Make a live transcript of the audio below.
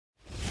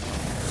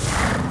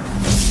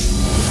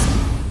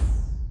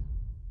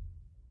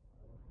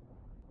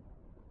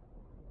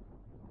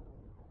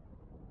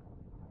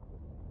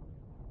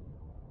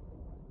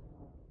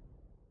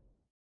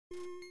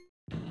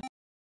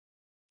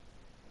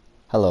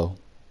Hello,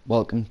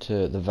 welcome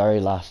to the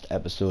very last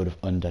episode of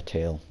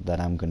Undertale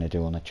that I'm going to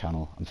do on the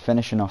channel. I'm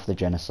finishing off the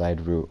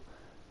genocide route.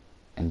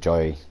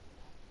 Enjoy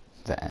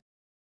the end.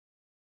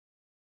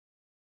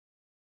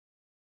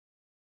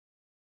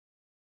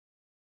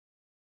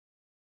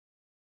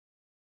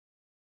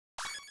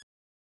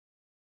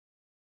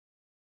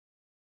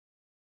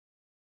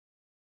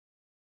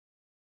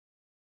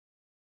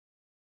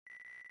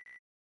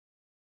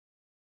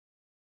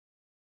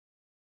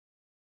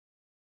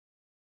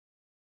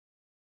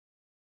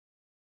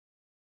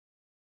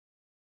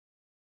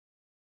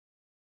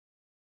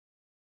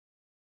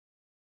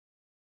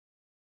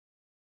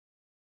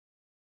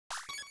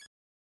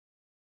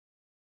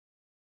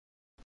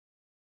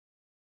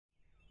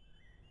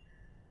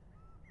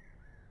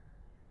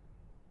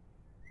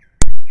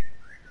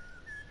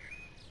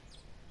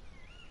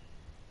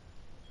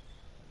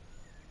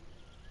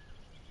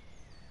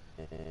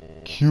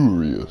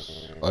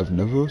 Curious. I've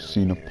never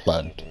seen a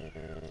plant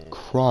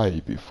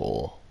cry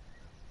before.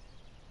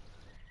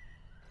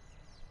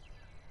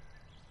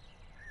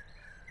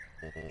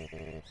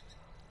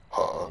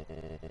 Huh?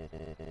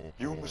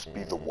 You must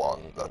be the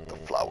one that the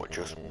flower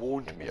just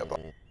warned me about.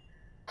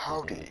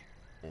 Howdy.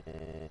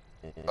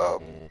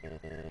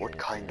 What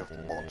kind of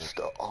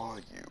monster are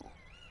you?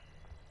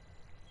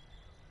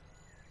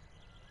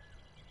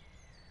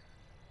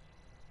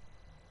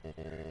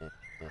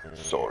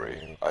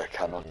 Sorry, I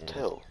cannot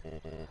tell.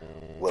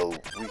 Well,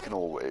 we can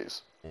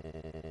always.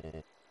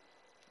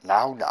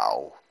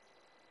 Now.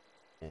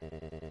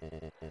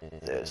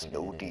 There's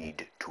no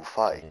need to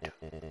fight.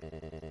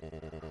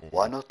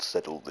 Why not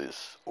settle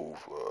this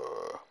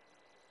over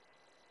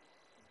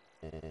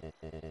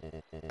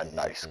a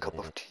nice cup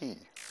of tea?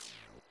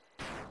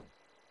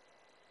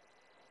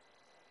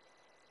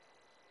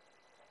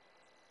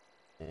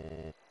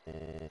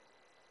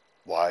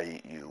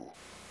 Why you?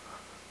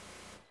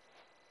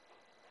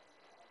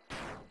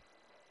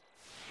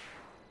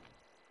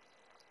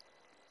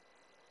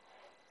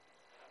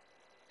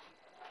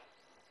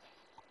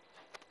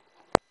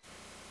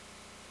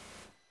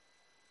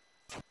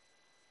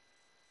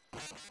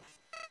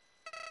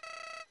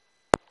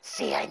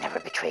 See, I never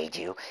betrayed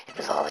you. It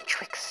was all a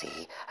trick,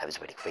 see? I was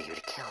waiting for you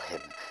to kill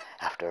him.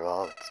 After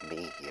all, it's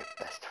me, your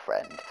best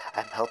friend.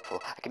 I'm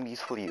helpful. I can be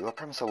useful to you. I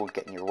promise I won't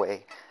get in your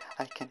way.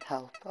 I can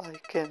help. I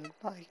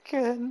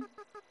can.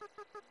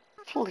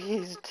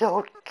 Please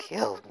don't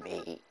kill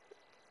me.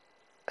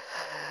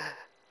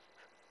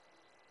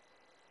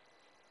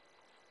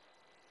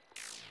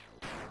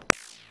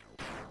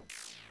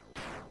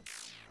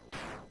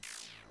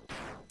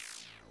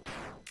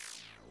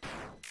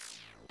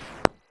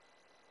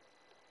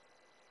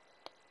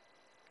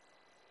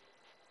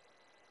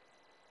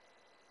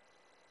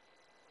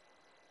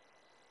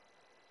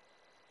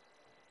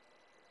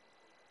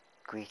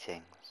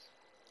 Greetings.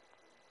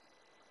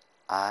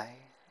 I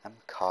am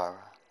Chara.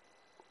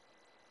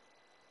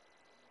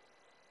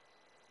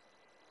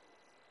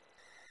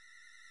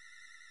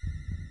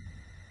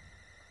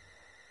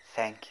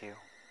 Thank you.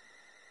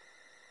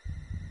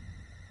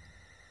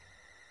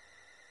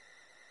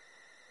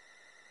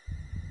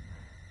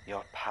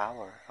 Your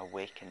power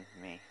awakened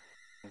me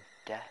from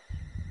death.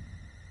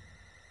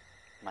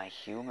 My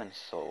human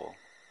soul,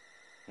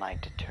 my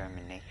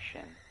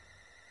determination,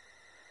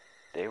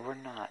 they were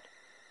not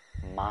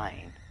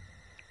mine,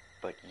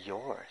 but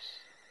yours.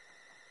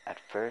 At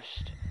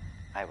first,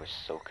 I was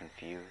so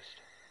confused.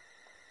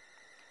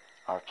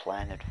 Our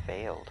plan had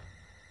failed,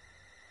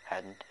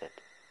 hadn't it?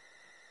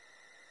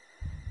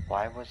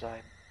 Why was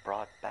I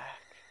brought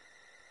back?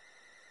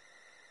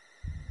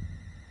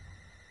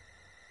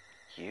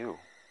 You,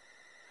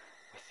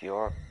 with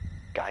your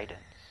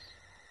guidance,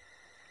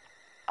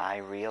 I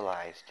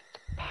realized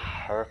the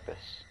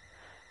purpose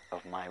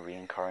of my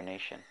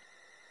reincarnation.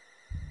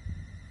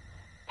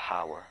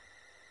 Power.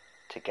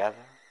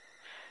 Together,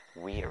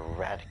 we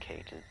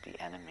eradicated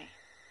the enemy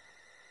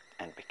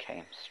and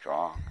became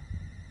strong.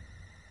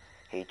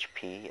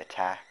 HP,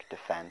 attack,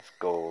 defense,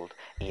 gold,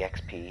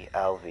 EXP,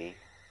 LV.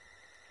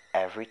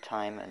 Every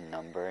time a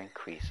number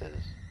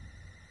increases,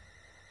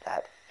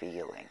 that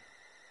feeling,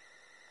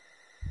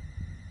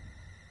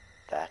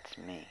 that's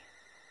me,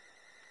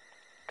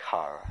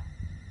 Chara.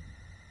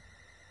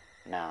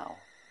 Now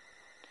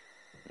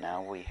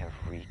we have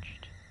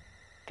reached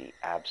the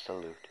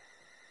absolute.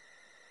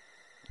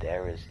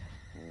 There is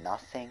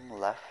nothing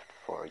left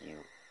for you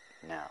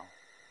now.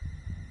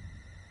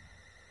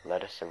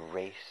 Let us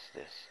erase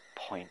this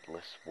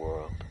pointless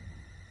world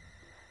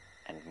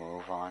and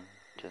move on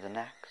to the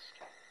next.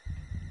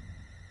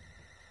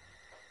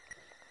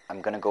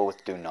 I'm gonna go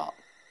with do not.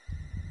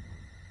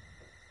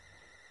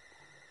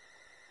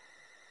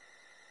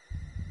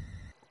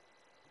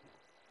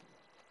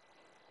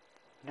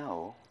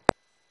 No.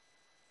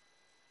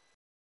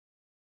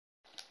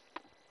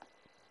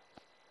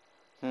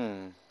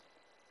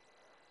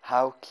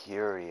 How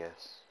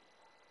curious.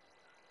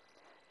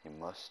 You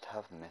must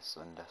have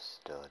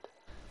misunderstood.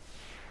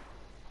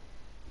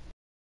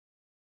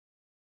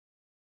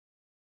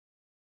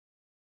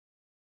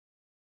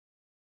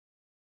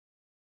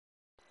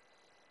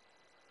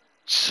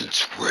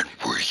 Since when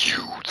were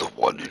you